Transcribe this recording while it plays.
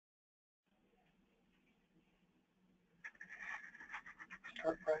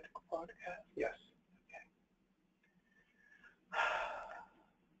start practical broadcast? Yes.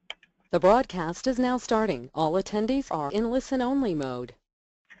 The broadcast is now starting. All attendees are in listen-only mode.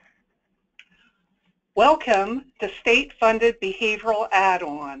 Welcome to State Funded Behavioral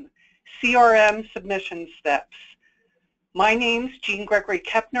Add-On, CRM Submission Steps. My name's Jean Gregory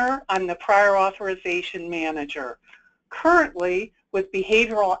Kepner. I'm the Prior Authorization Manager. Currently, with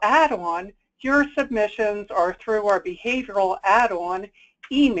Behavioral Add-On, your submissions are through our Behavioral Add-On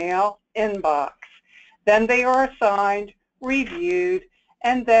email inbox. Then they are assigned, reviewed,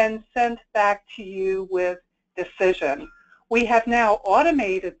 and then sent back to you with decision. We have now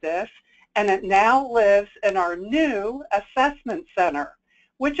automated this, and it now lives in our new assessment center,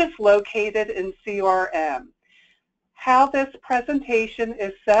 which is located in CRM. How this presentation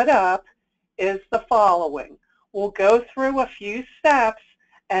is set up is the following. We'll go through a few steps,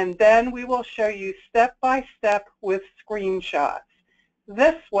 and then we will show you step by step with screenshots.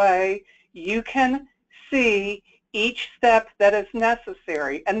 This way, you can see each step that is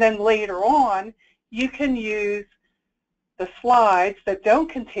necessary, and then later on, you can use the slides that don't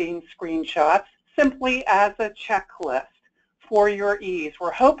contain screenshots simply as a checklist for your ease.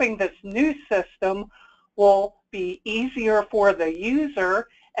 We're hoping this new system will be easier for the user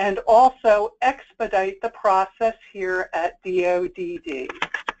and also expedite the process here at DODD.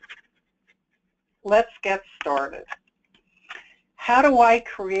 Let's get started. How do I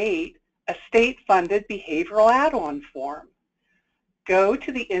create a state-funded behavioral add-on form? Go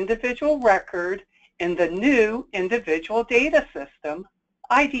to the individual record in the new Individual Data System,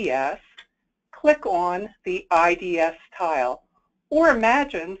 IDS, click on the IDS tile, or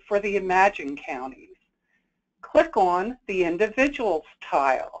Imagine for the Imagine counties. Click on the Individuals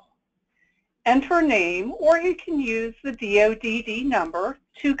tile. Enter name, or you can use the DODD number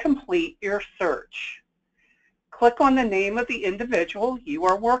to complete your search. Click on the name of the individual you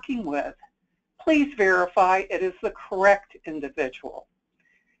are working with. Please verify it is the correct individual.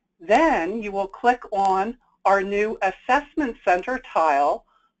 Then you will click on our new Assessment Center tile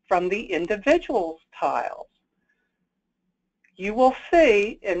from the Individuals tile. You will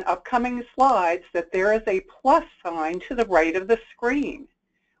see in upcoming slides that there is a plus sign to the right of the screen.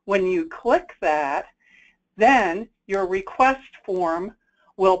 When you click that, then your request form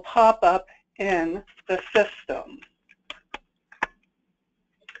will pop up in the system.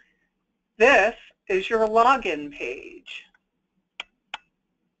 This is your login page.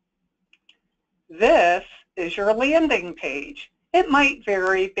 This is your landing page. It might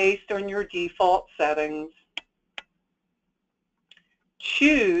vary based on your default settings.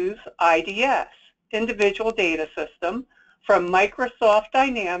 Choose IDS, Individual Data System, from Microsoft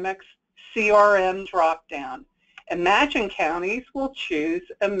Dynamics CRM dropdown. Imagine counties will choose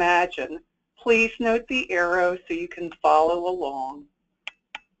Imagine. Please note the arrow so you can follow along.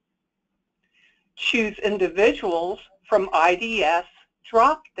 Choose Individuals from IDS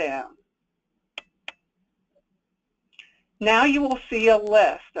dropdown. Now you will see a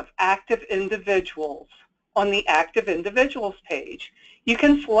list of active individuals on the Active Individuals page. You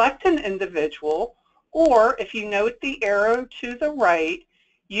can select an individual, or if you note the arrow to the right,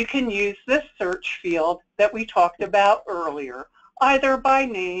 you can use this search field that we talked about earlier, either by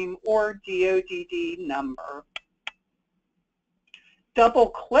name or DODD number.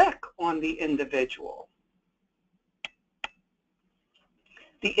 Double-click on the individual.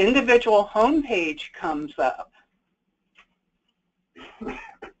 The individual homepage comes up.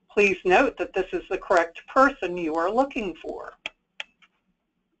 Please note that this is the correct person you are looking for.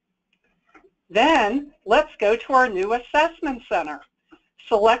 Then, let's go to our new Assessment Center.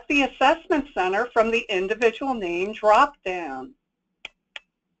 Select the Assessment Center from the Individual Name drop-down.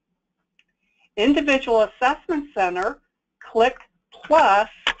 Individual Assessment Center, click plus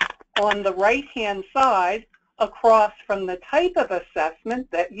on the right-hand side across from the type of assessment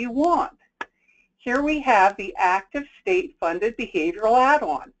that you want. Here we have the Active State-Funded Behavioral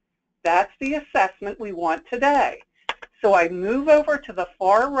Add-On. That's the assessment we want today. So I move over to the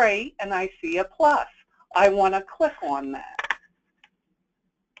far right and I see a plus. I want to click on that.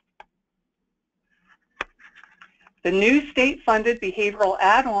 The new State-Funded Behavioral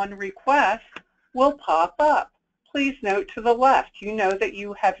Add-On request will pop up. Please note to the left, you know that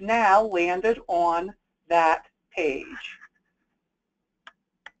you have now landed on that page.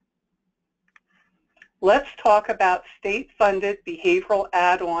 Let's talk about state-funded behavioral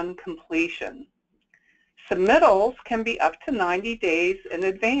add-on completion. Submittals can be up to 90 days in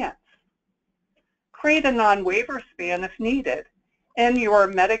advance. Create a non-waiver span if needed in your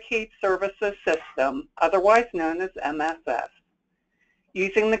Medicaid Services System, otherwise known as MSS,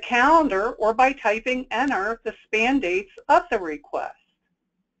 using the calendar or by typing enter the span dates of the request.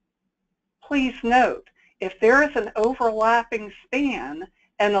 Please note, if there is an overlapping span,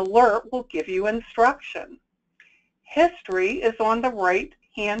 an alert will give you instruction. History is on the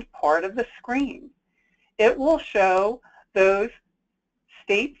right-hand part of the screen. It will show those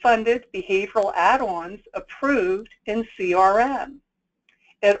state-funded behavioral add-ons approved in CRM.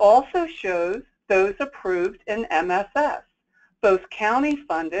 It also shows those approved in MSS, both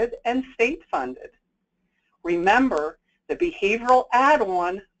county-funded and state-funded. Remember, the behavioral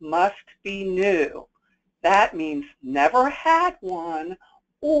add-on must be new. That means never had one,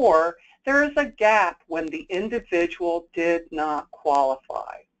 or there is a gap when the individual did not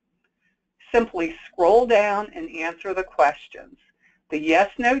qualify. Simply scroll down and answer the questions. The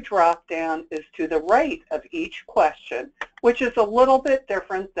yes/no drop-down is to the right of each question, which is a little bit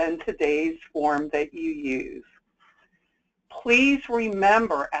different than today's form that you use. Please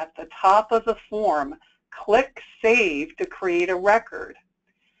remember, at the top of the form, click Save to create a record.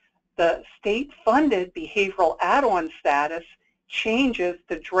 The state-funded behavioral add-on status changes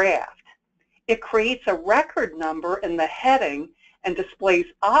the draft. It creates a record number in the heading and displays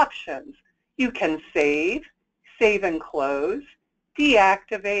options. You can save, save and close,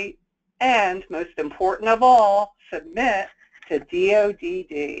 deactivate, and most important of all, submit to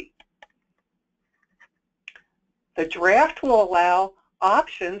DODD. The draft will allow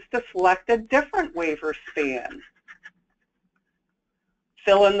options to select a different waiver span.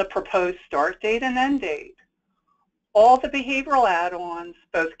 Fill in the proposed start date and end date. All the behavioral add-ons,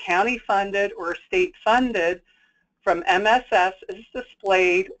 both county-funded or state-funded, from MSS is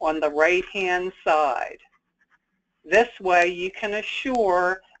displayed on the right-hand side. This way you can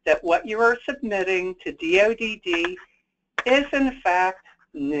assure that what you are submitting to DODD is in fact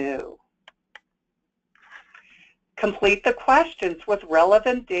new. Complete the questions with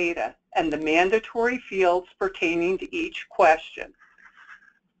relevant data and the mandatory fields pertaining to each question.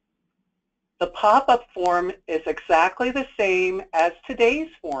 The pop-up form is exactly the same as today's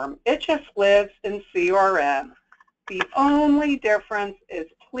form. It just lives in CRM. The only difference is,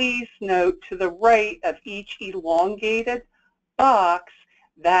 please note, to the right of each elongated box,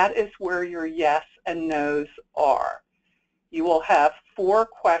 that is where your yes and no's are. You will have 4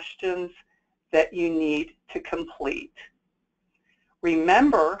 questions that you need to complete.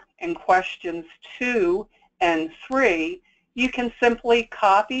 Remember, in questions 2 and 3, you can simply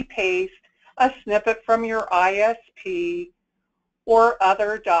copy-paste a snippet from your ISP or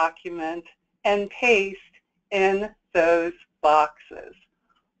other document and paste in those boxes.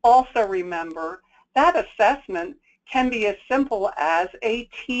 Also remember, that assessment can be as simple as a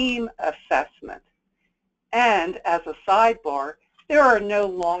team assessment. And as a sidebar, there are no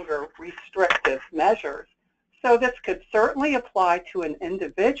longer restrictive measures, so this could certainly apply to an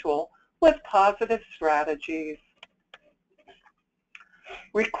individual with positive strategies.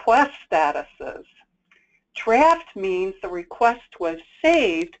 Request statuses. Draft means the request was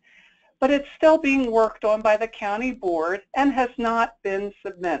saved, but it's still being worked on by the county board and has not been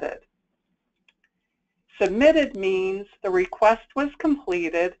submitted. Submitted means the request was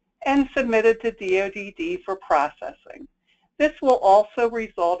completed and submitted to DODD for processing. This will also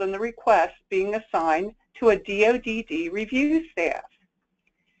result in the request being assigned to a DODD review staff.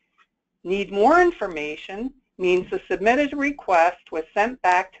 Need more information means the submitted request was sent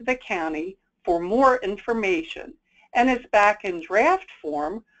back to the county for more information and is back in draft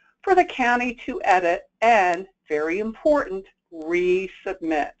form for the county to edit and, very important,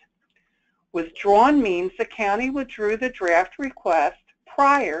 resubmit. Withdrawn means the county withdrew the draft request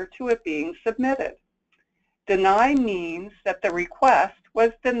prior to it being submitted. Deny means that the request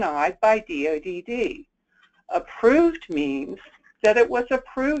was denied by DODD. Approved means that it was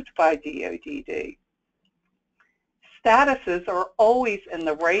approved by DODD. Statuses are always in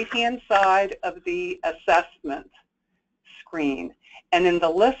the right-hand side of the assessment screen and in the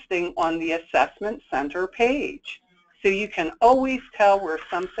listing on the Assessment Center page, so you can always tell where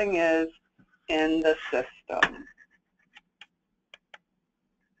something is in the system.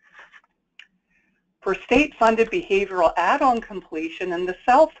 For state-funded behavioral add-on completion and the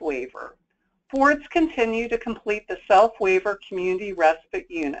self-waiver, boards continue to complete the self-waiver community respite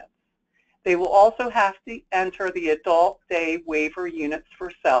units. They will also have to enter the adult day waiver units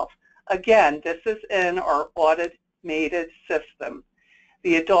for self. Again, this is in our automated system.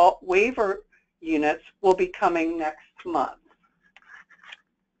 The adult waiver units will be coming next month.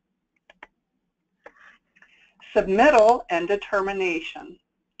 Submittal and determination.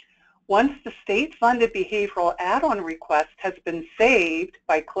 Once the state-funded behavioral add-on request has been saved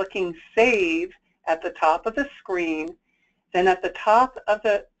by clicking Save at the top of the screen, then at the top of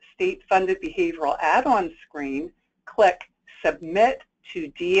the state-funded behavioral add-on screen, click Submit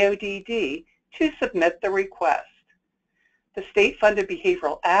to DODD to submit the request. The state-funded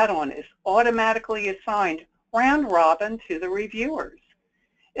behavioral add-on is automatically assigned round-robin to the reviewers.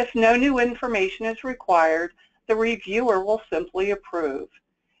 If no new information is required, the reviewer will simply approve.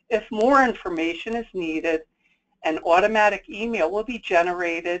 If more information is needed, an automatic email will be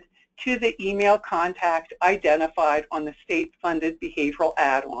generated to the email contact identified on the state-funded behavioral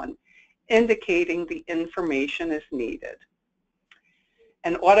add-on, indicating the information is needed.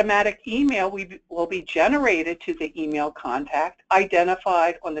 An automatic email will be generated to the email contact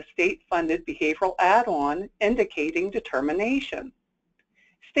identified on the state-funded behavioral add-on, indicating determination.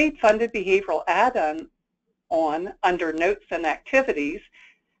 State-funded behavioral add-on under Notes and Activities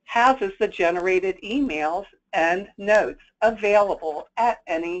houses the generated emails and notes available at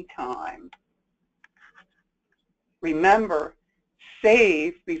any time. Remember,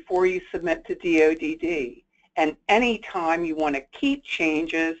 save before you submit to DODD, and any time you want to keep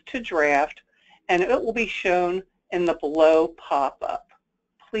changes to draft, and it will be shown in the below pop-up.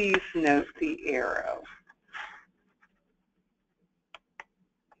 Please note the arrow.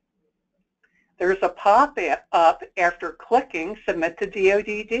 There's a pop-up after clicking Submit to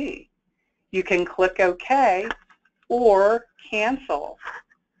DODD. You can click OK or Cancel.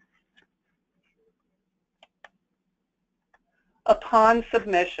 Upon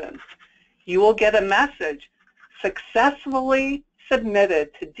submission, you will get a message, Successfully submitted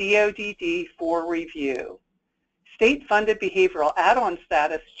to DODD for review. State-funded behavioral add-on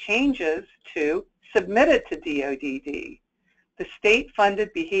status changes to Submitted to DODD. The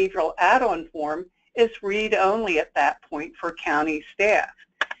state-funded behavioral add-on form is read-only at that point for county staff.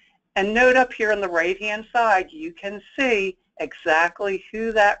 And note up here on the right-hand side, you can see exactly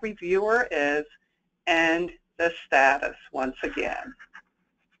who that reviewer is and the status once again.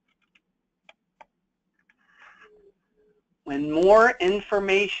 When more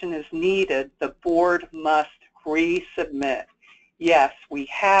information is needed, the board must resubmit. Yes, we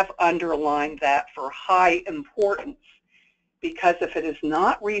have underlined that for high importance, because if it is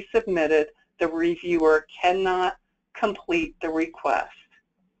not resubmitted, the reviewer cannot complete the request.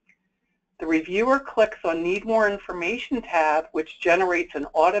 The reviewer clicks on Need More Information tab, which generates an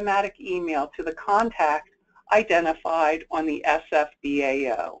automatic email to the contact identified on the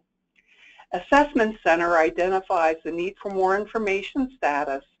SFBAO. Assessment Center identifies the need for more information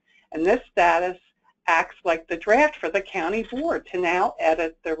status, and this status acts like the draft for the county board to now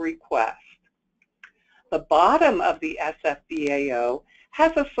edit the request. The bottom of the SFBAO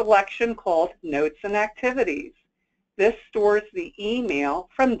has a selection called Notes and Activities. This stores the email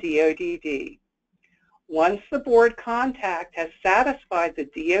from DODD. Once the board contact has satisfied the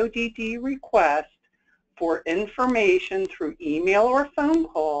DODD request for information through email or phone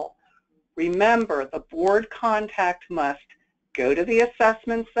call, remember the board contact must go to the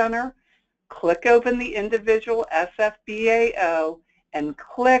Assessment Center, click open the individual SFBAO, and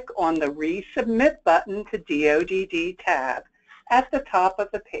click on the Resubmit button to DODD tab at the top of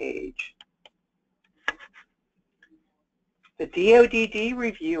the page. The DODD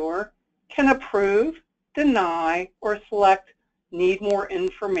reviewer can approve, deny, or select Need More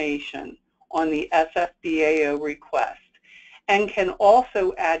Information on the SFBAO request, and can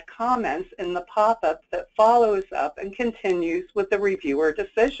also add comments in the pop-up that follows up and continues with the reviewer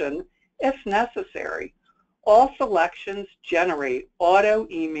decision if necessary. All selections generate auto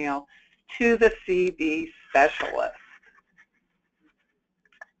email to the CB specialist.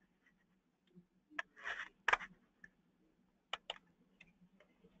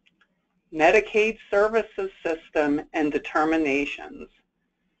 Medicaid Services System and Determinations.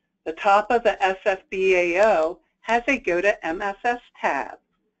 The top of the SFBAO has a Go to MSS tab.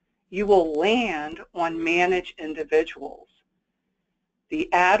 You will land on Manage Individuals.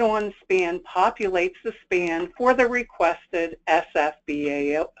 The add-on span populates the span for the requested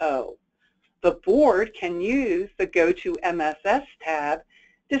SFBAO. The board can use the Go to MSS tab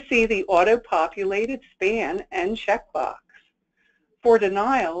to see the auto-populated span and checkbox. For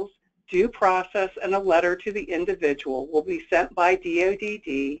denials, due process and a letter to the individual will be sent by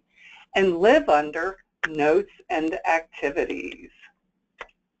DODD and live under Notes and Activities.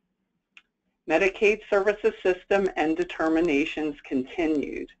 Medicaid Services System and Determinations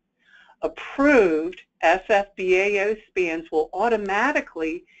continued. Approved SFBAO spans will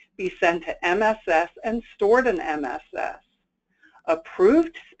automatically be sent to MSS and stored in MSS.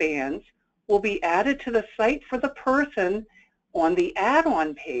 Approved spans will be added to the site for the person on the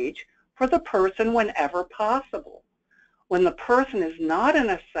add-on page for the person whenever possible. When the person is not in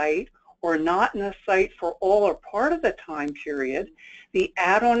a site or not in a site for all or part of the time period, the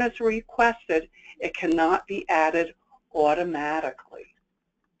add-on is requested. It cannot be added automatically.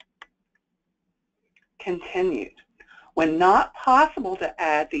 continued. When not possible to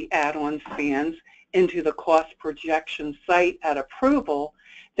add the add-on spans into the cost projection site at approval,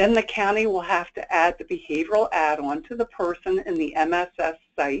 then the county will have to add the behavioral add-on to the person in the MSS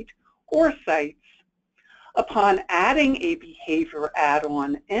site or sites. Upon adding a behavior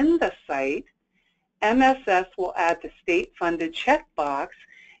add-on in the site, MSS will add the state-funded checkbox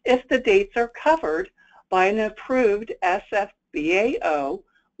if the dates are covered by an approved SFBAO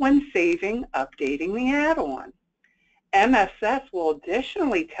when saving, updating the add-on. MSS will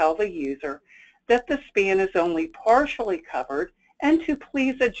additionally tell the user that the span is only partially covered and to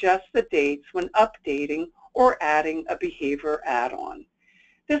please adjust the dates when updating or adding a behavior add-on.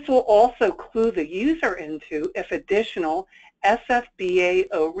 This will also clue the user into if additional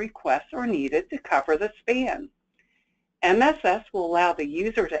SFBAO requests are needed to cover the span. MSS will allow the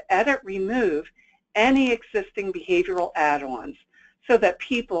user to edit, remove any existing behavioral add-ons so that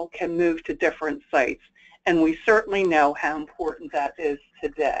people can move to different sites, and we certainly know how important that is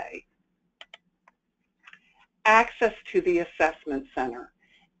today. Access to the assessment center.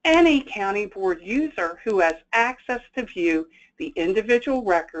 Any county board user who has access to view the individual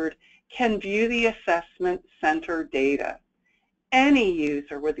record can view the assessment center data. Any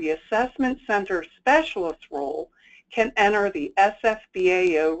user with the assessment center specialist role can enter the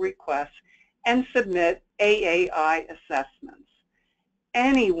SFBAO request and submit AAI assessments.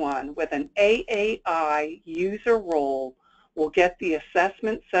 Anyone with an AAI user role will get the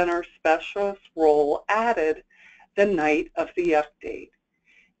assessment center specialist role added the night of the update.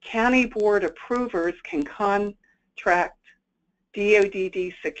 County board approvers can contract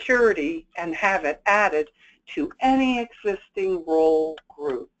DODD security and have it added to any existing role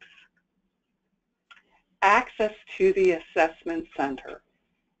groups. Access to the assessment center.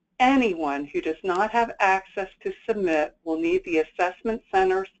 Anyone who does not have access to submit will need the assessment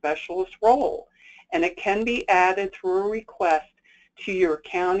center specialist role, and it can be added through a request to your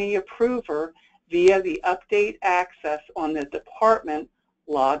county approver via the update access on the department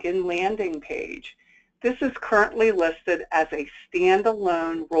login landing page. This is currently listed as a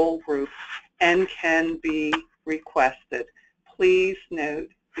standalone role group and can be requested. Please note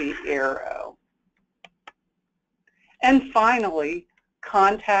the arrow. And finally,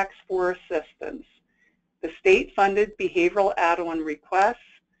 contacts for assistance. The state-funded behavioral add-on requests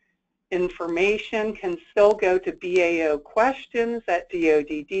information can still go to BAO questions at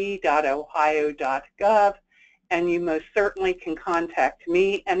dodd.ohio.gov, and you most certainly can contact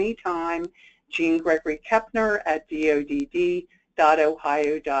me anytime, Jean Gregory Kepner at dodd.ohio.gov.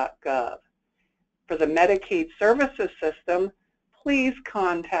 For the Medicaid Services System, please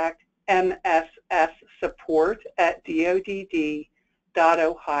contact MSS support at dodd.ohio.gov.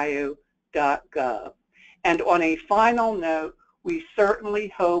 And on a final note, we certainly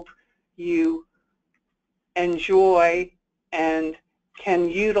hope you enjoy and can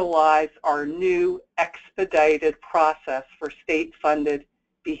utilize our new expedited process for state-funded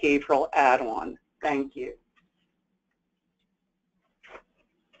behavioral add-on. Thank you.